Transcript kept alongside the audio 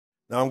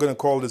Now I'm going to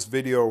call this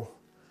video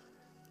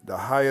the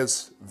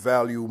highest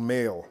value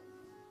male.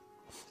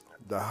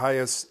 The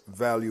highest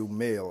value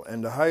male.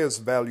 And the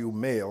highest value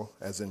male,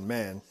 as in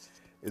man,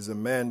 is a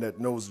man that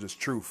knows this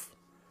truth.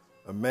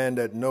 A man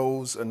that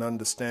knows and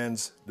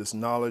understands this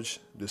knowledge,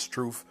 this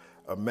truth.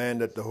 A man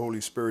that the Holy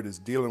Spirit is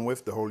dealing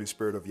with, the Holy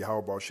Spirit of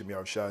Yahweh B'Shem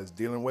Yahushua is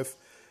dealing with.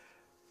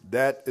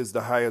 That is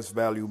the highest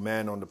value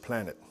man on the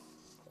planet.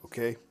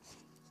 Okay?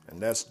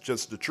 And that's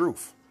just the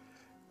truth.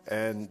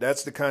 And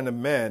that's the kind of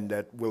man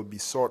that will be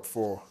sought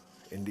for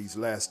in these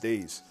last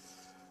days.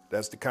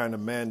 That's the kind of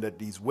man that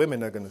these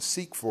women are going to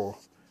seek for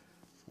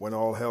when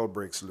all hell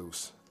breaks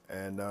loose.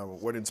 And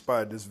what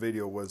inspired this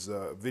video was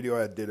a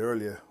video I did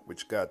earlier,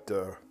 which got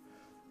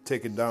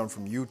taken down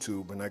from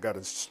YouTube, and I got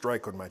a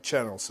strike on my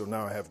channel. So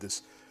now I have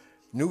this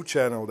new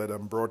channel that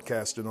I'm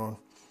broadcasting on.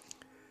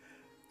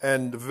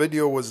 And the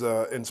video was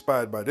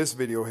inspired by this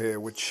video here,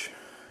 which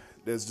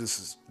there's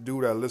this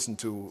dude I listen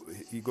to.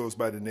 He goes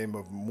by the name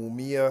of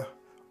Mumia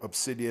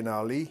Obsidian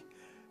Ali,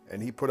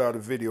 and he put out a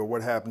video,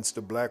 what happens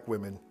to black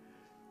women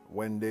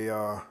when they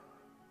are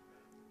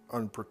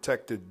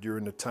unprotected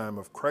during the time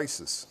of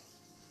crisis.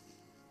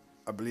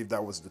 I believe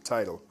that was the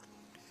title.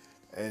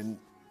 And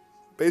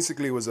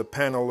basically it was a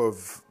panel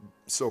of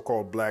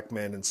so-called black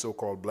men and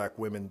so-called black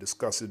women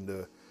discussing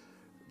the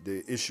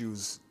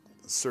issues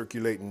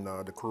circulating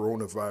the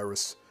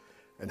coronavirus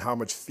and how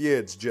much fear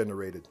it's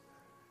generated.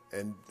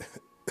 And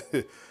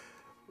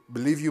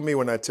believe you me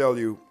when I tell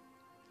you,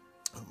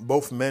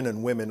 both men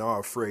and women are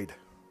afraid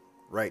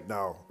right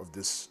now of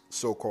this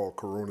so-called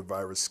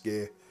coronavirus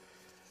scare.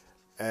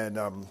 And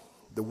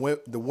the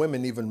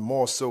women even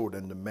more so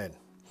than the men,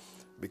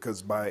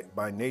 because by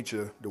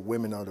nature, the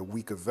women are the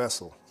weaker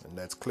vessel. And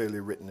that's clearly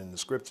written in the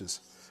scriptures,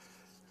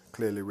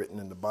 clearly written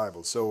in the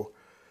Bible. So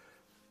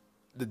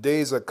the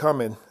days are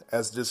coming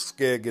as this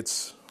scare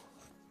gets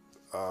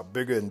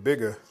bigger and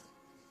bigger.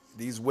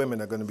 These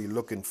women are going to be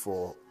looking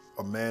for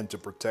a man to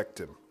protect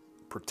them.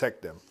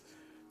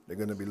 They're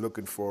going to be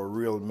looking for a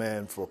real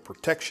man for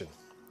protection,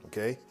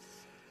 okay?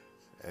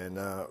 And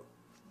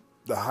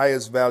the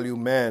highest value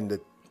man that,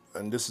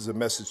 and this is a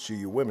message to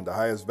you women, the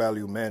highest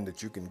value man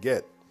that you can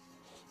get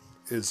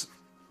is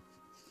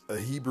a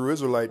Hebrew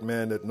Israelite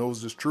man that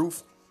knows this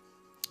truth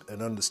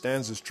and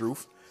understands this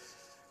truth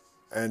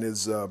and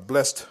is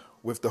blessed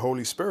with the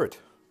Holy Spirit,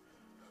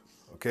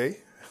 okay?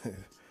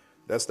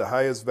 That's the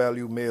highest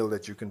value male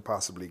that you can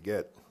possibly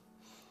get.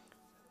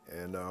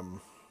 And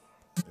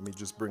let me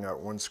just bring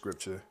out one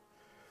scripture.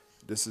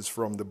 This is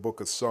from the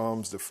book of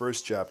Psalms, the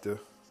first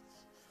chapter.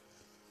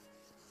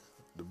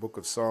 The book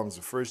of Psalms,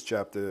 the first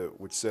chapter,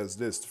 which says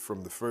this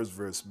from the first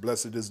verse: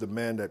 Blessed is the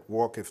man that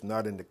walketh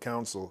not in the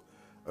counsel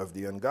of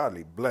the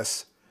ungodly.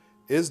 Blessed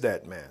is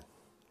that man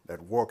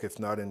that walketh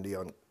not in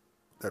the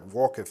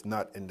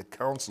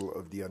counsel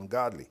of the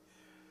ungodly.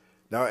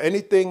 Now,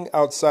 anything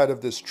outside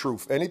of this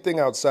truth, anything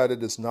outside of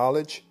this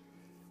knowledge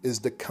is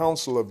the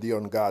counsel of the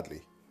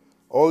ungodly.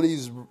 All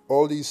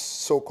these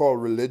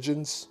so-called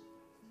religions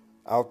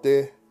out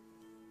there,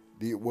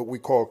 what we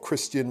call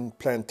Christian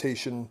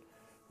plantation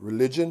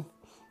religion,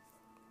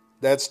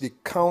 that's the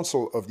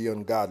counsel of the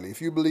ungodly.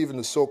 If you believe in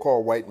the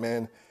so-called white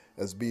man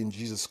as being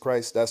Jesus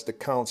Christ, that's the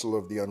counsel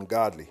of the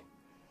ungodly.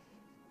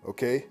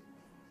 Okay?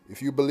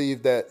 If you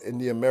believe that in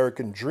the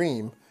American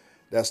dream,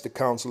 that's the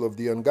counsel of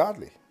the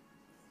ungodly.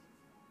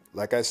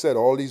 Like I said,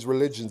 all these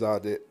religions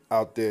out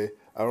there,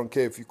 I don't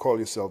care if you call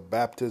yourself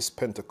Baptist,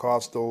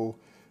 Pentecostal,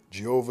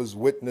 Jehovah's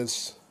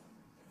Witness,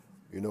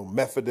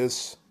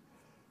 Methodist,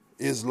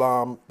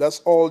 Islam,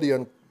 that's all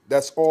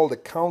the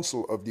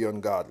counsel of the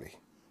ungodly.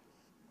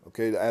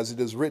 Okay, as it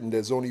is written,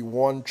 there's only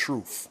one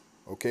truth.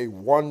 Okay,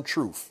 one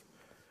truth.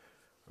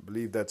 I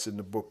believe that's in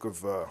the book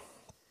of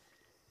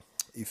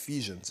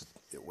Ephesians,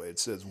 where it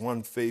says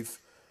one faith,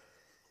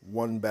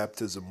 one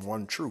baptism,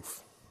 one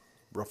truth.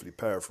 Roughly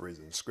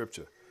paraphrasing the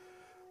scripture.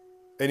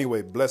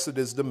 Anyway, blessed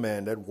is the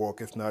man that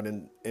walketh not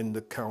in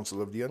the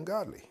counsel of the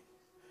ungodly,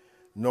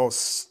 nor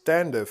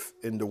standeth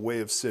in the way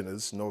of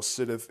sinners, nor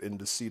sitteth in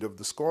the seat of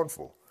the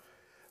scornful.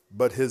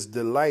 But his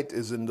delight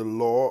is in the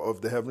law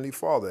of the Heavenly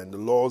Father. And the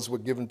laws were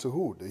given to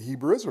who? The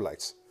Hebrew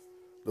Israelites.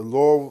 The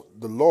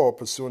law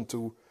pursuant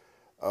to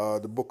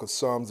the book of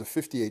Psalms, the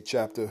 58th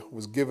chapter,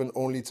 was given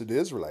only to the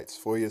Israelites.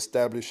 For he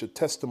established a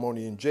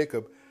testimony in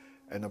Jacob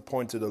and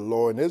appointed a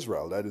law in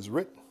Israel. That is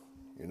written,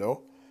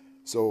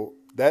 So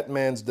that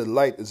man's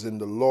delight is in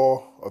the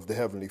law of the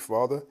Heavenly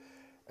Father,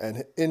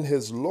 and in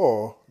his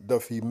law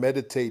doth he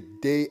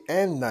meditate day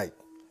and night.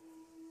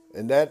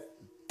 And that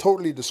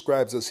totally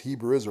describes us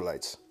Hebrew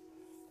Israelites,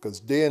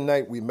 because day and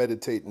night we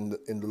meditate in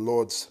the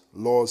Lord's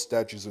laws,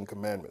 statutes, and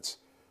commandments.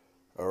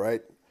 All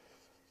right?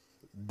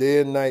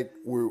 Day and night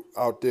we're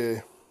out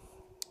there,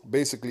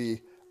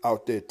 basically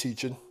out there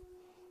teaching,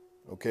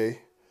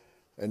 okay?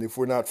 And if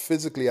we're not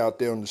physically out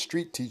there on the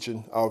street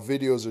teaching, our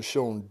videos are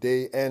shown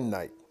day and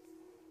night.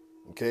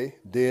 Okay,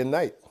 day and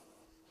night.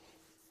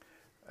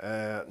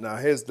 Now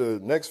here's the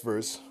next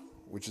verse,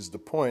 which is the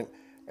point.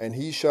 And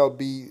he shall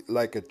be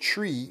like a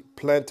tree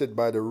planted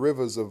by the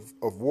rivers of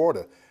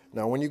water,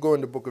 Now, when you go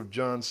in the book of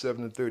John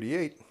 7 and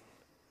 38,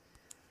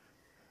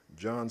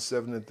 John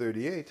 7 and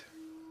 38,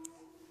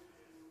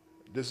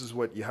 this is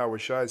what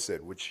Yahushua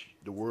said, which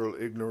the world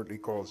ignorantly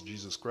calls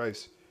Jesus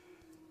Christ.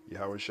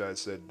 Yahushua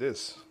said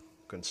this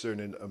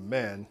concerning a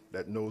man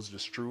that knows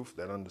this truth,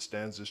 that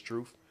understands this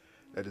truth,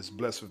 that is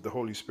blessed with the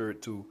Holy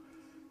Spirit to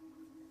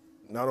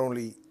not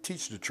only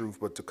teach the truth,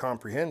 but to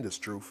comprehend this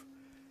truth.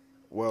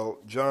 Well,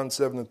 John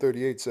 7 and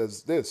 38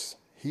 says this,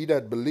 he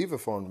that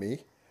believeth on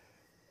me,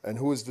 and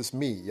who is this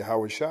me?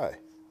 Yahushua.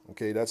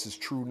 Okay, that's his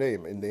true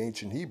name in the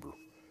ancient Hebrew.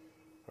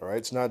 All right,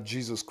 it's not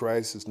Jesus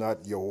Christ, it's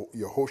not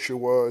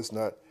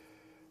Yehoshua,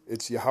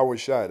 it's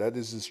Yahushua. That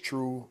is his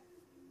true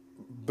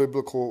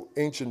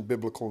ancient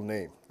biblical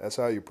name. That's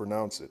how you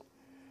pronounce it.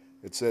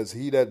 It says,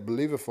 he that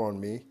believeth on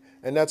me,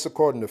 and that's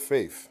according to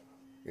faith.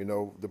 You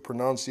know, the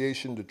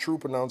pronunciation, the true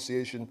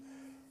pronunciation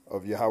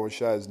of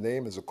Yahushua's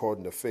name is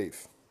according to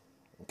faith.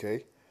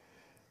 Okay?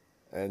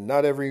 And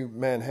not every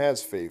man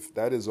has faith.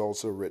 That is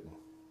also written.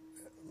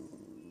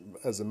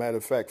 As a matter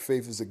of fact,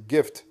 faith is a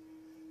gift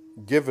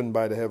given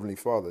by the Heavenly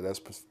Father.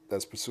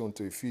 That's pursuant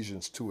to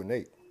Ephesians 2 and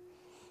 8.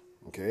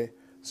 Okay?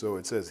 So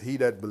it says, he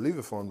that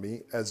believeth on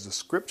me, as the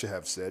scripture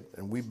have said,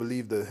 and we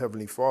believe the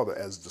Heavenly Father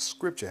as the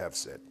scripture have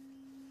said.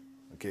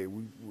 Okay?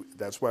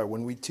 That's why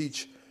when we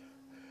teach,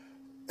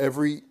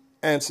 every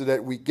answer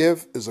that we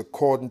give is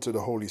according to the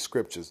Holy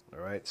Scriptures.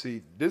 All right?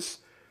 See, this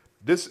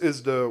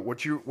is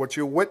what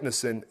you're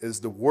witnessing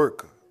is the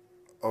work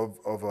of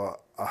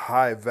a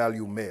high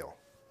value male.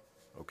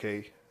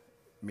 Okay?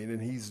 Meaning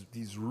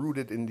he's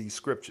rooted in these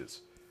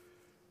scriptures.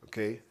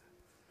 Okay?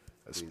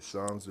 Let's see,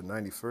 Psalms the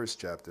 91st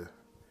chapter.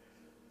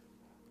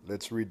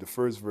 Let's read the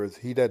first verse.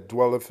 He that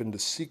dwelleth in the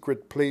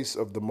secret place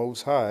of the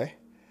Most High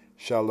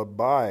shall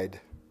abide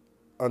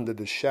under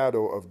the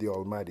shadow of the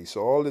Almighty.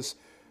 So all this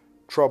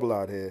trouble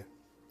out here,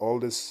 all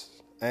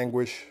this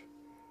anguish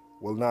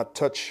will not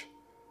touch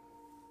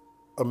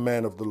a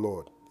man of the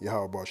Lord,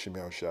 Yahweh Bashem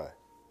Yahushai.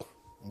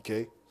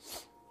 Okay?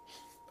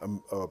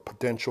 A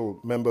potential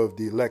member of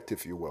the elect,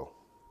 if you will.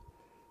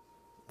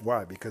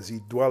 Why? Because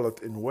he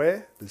dwelleth in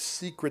where? The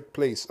secret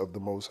place of the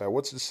Most High.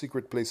 What's the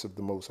secret place of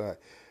the Most High?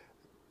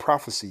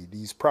 Prophecy,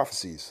 these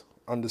prophecies,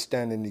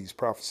 understanding these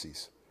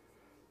prophecies,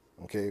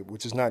 okay,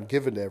 which is not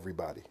given to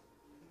everybody.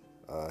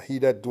 He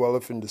that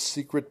dwelleth in the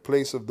secret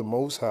place of the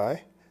Most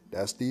High,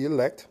 that's the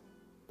elect,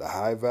 the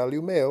high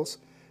value males,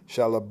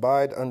 shall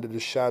abide under the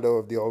shadow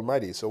of the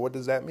Almighty. So what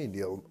does that mean?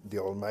 The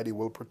Almighty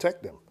will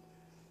protect them.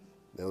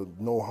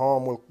 No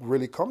harm will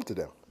really come to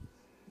them.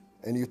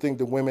 And you think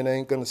the women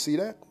ain't going to see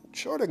that?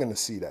 Sure, they're going to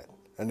see that.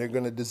 And they're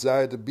going to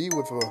desire to be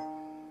with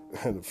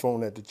the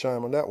phone had to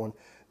chime on that one.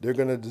 They're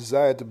going to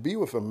desire to be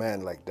with a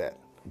man like that,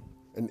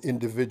 an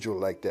individual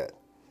like that.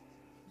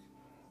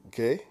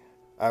 Okay?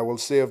 I will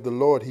say of the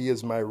Lord, he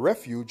is my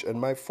refuge and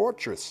my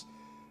fortress,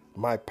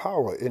 my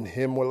power. In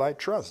him will I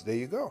trust. There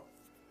you go.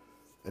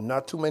 And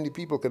not too many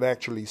people can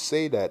actually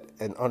say that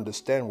and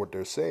understand what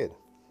they're saying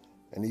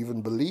and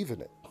even believe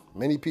in it.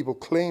 Many people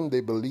claim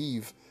they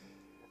believe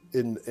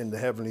in the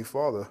Heavenly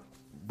Father,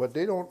 but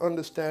they don't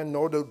understand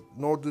nor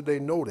do they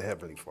know the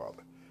Heavenly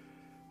Father.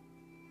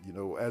 You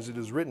know, as it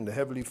is written, the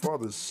Heavenly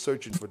Father is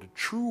searching for the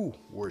true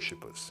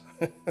worshipers.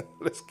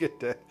 Let's get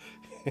that.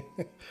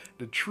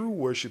 The true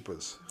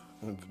worshipers.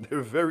 There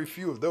are very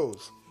few of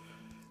those.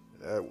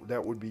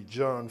 That would be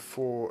John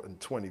 4 and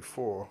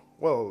 24.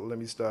 Well, let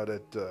me start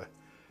at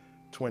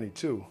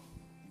 22.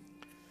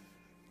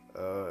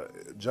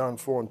 John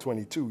 4 and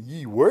 22.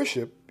 Ye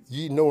worship,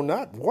 ye know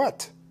not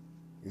what.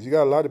 Because you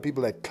got a lot of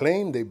people that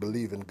claim they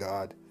believe in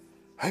God.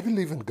 I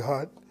believe in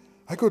God.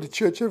 I go to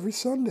church every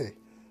Sunday.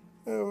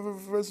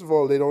 First of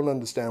all, they don't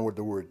understand what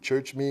the word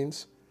church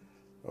means,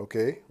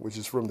 okay, which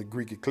is from the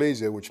Greek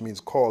ecclesia, which means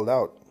called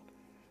out.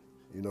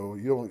 You know,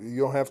 you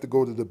don't have to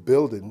go to the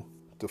building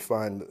to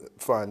find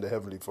the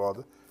Heavenly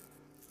Father.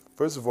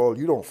 First of all,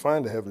 you don't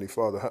find the Heavenly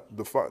Father.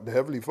 The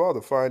Heavenly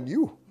Father find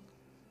you.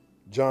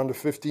 John the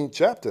 15th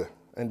chapter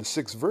and the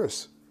 6th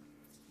verse.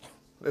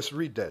 Let's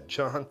read that.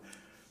 John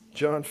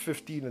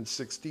 15 and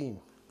 16.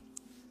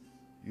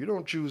 You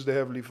don't choose the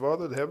Heavenly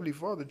Father. The Heavenly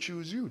Father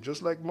choose you,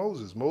 just like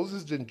Moses.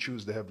 Moses didn't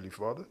choose the Heavenly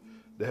Father.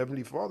 The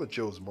Heavenly Father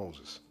chose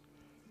Moses.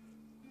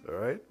 All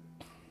right?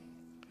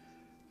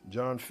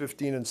 John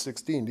 15 and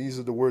 16. These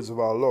are the words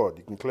of our Lord.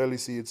 You can clearly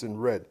see it's in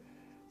red.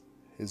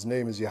 His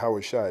name is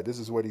Yahushua. This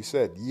is what he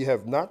said. Ye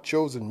have not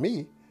chosen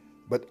me,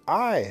 but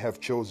I have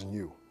chosen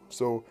you.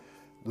 So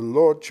the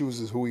Lord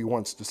chooses who he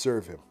wants to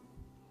serve him.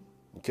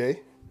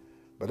 Okay?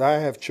 But I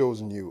have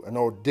chosen you and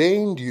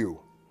ordained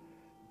you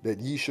that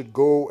ye should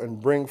go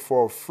and bring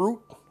forth fruit.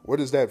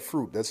 What is that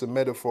fruit? That's a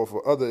metaphor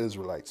for other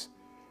Israelites.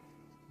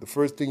 The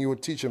first thing you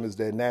would teach them is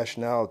their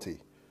nationality,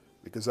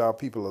 because our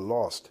people are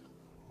lost.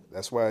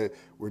 That's why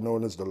we're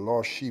known as the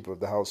lost sheep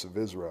of the house of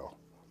Israel.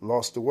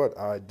 Lost to what?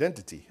 Our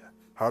identity.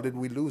 How did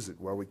we lose it?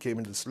 Well, we came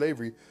into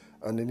slavery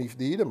underneath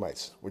the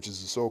Edomites, which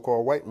is the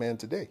so-called white man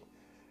today.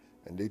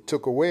 And they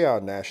took away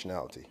our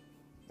nationality.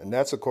 And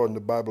that's according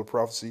to Bible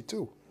prophecy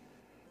too.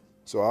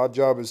 So our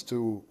job is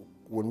to,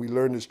 when we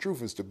learn this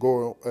truth, is to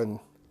go and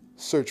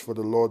search for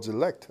the Lord's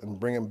elect and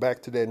bring them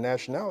back to their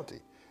nationality.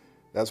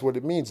 That's what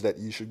it means, that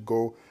ye should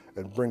go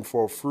and bring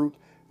forth fruit,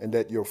 and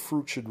that your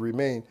fruit should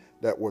remain,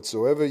 that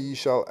whatsoever ye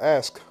shall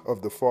ask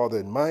of the Father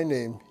in my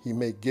name, he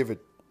may give it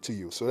to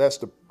you. So that's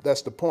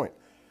the point.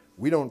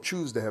 We don't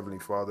choose the Heavenly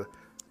Father.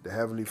 The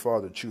Heavenly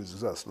Father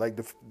chooses us. Like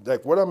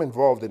what I'm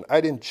involved in,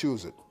 I didn't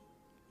choose it.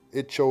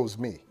 It chose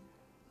me.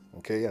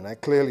 Okay, and I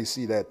clearly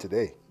see that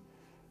today.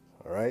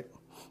 All right?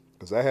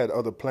 Because I had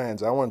other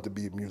plans. I wanted to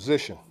be a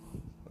musician.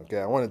 Okay,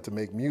 I wanted to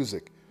make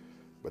music,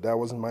 but that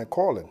wasn't my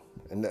calling.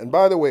 And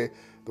by the way,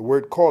 the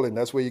word calling,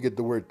 that's where you get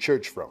the word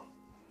church from.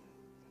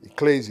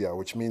 Ecclesia,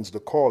 which means the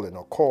calling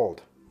or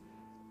called.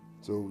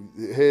 So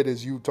here it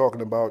is you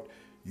talking about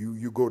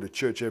you go to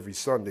church every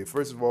Sunday.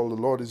 First of all, the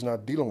Lord is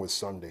not dealing with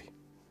Sunday.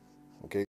 Okay.